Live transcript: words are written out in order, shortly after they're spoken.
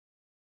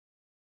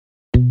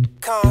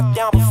Calm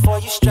down before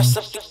you stress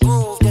up the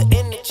groove. The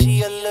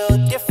energy a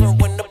little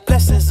different when the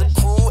blessings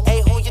accrue.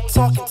 Hey, who you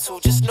talking to?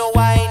 Just know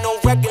I ain't no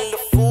regular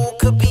fool.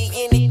 Could be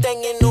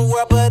anything in the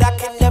world, but I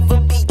can never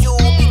be you.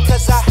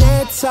 Because I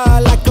stand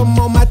tall like I'm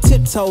on my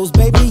tiptoes.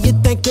 Baby, you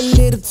think a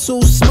little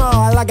too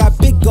small. I got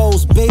big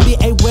goals, baby.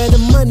 Hey, where the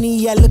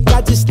money at? Look,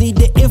 I just need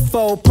the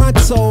info.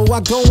 Pronto,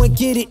 I go and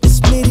get it and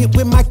split it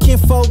with my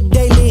kinfolk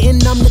daily.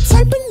 And I'm the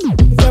type of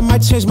that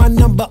might change my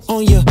number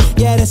on you.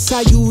 Yeah, that's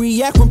how you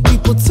react when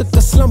people took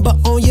a slumber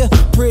on you.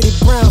 Pretty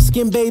brown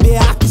skin, baby,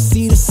 I can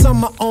see the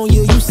summer on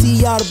you. You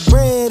see all the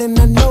bread and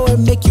I know it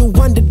make you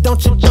wonder,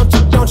 don't you, don't you,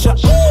 don't you?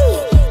 Ooh,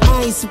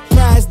 I ain't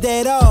surprised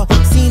at all.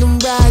 Seen them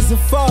rise and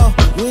fall.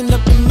 Went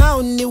up the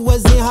mountain, it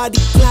wasn't hard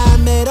to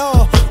climb at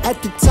all.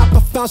 At the top,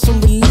 I found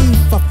some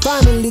relief. I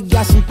finally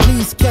got some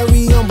peace.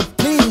 Carry on, but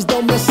please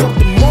don't mess up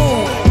the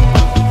mood.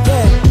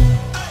 Yeah,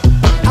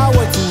 I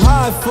worked too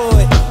hard for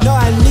it. No,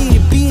 I need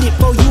it, beat it,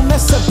 before you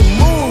mess up the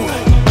mood.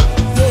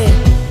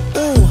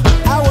 Yeah, ooh,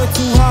 I worked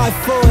too hard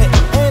for it,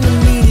 and I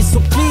need it, so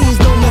please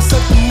don't mess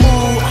up the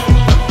mood.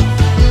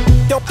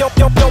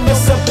 Don't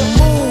mess up the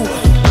mood.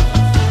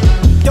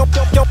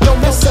 Don't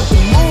mess up the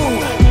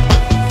mood.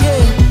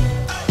 Yeah,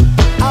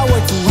 I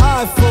worked too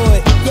hard for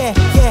it. Yeah,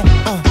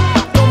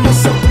 don't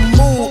mess up the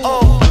mood.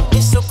 Oh,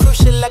 it's so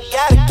crucial, I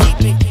gotta keep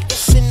it.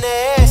 It's in the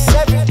ass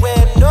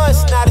everywhere. No,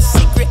 it's not a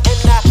secret,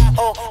 and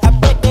I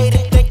bet they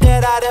didn't think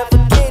that I'd ever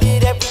get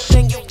it.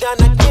 Everything you've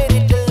done, I did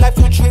it. The life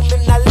you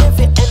dreaming, I live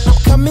it, and I'm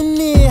coming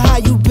in high.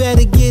 You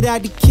better get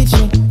out the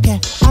kitchen. Yeah,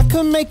 I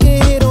could make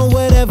a hit on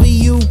whatever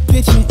you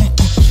pitching.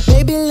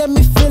 Baby, let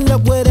me fill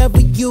up whatever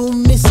you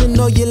missing.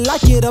 Or you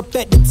like it up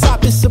at the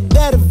top, it's a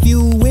better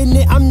view, isn't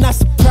it? I'm not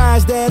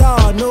surprised at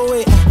all, no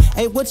it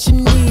ain't what you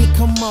need,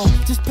 come on,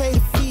 just pay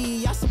the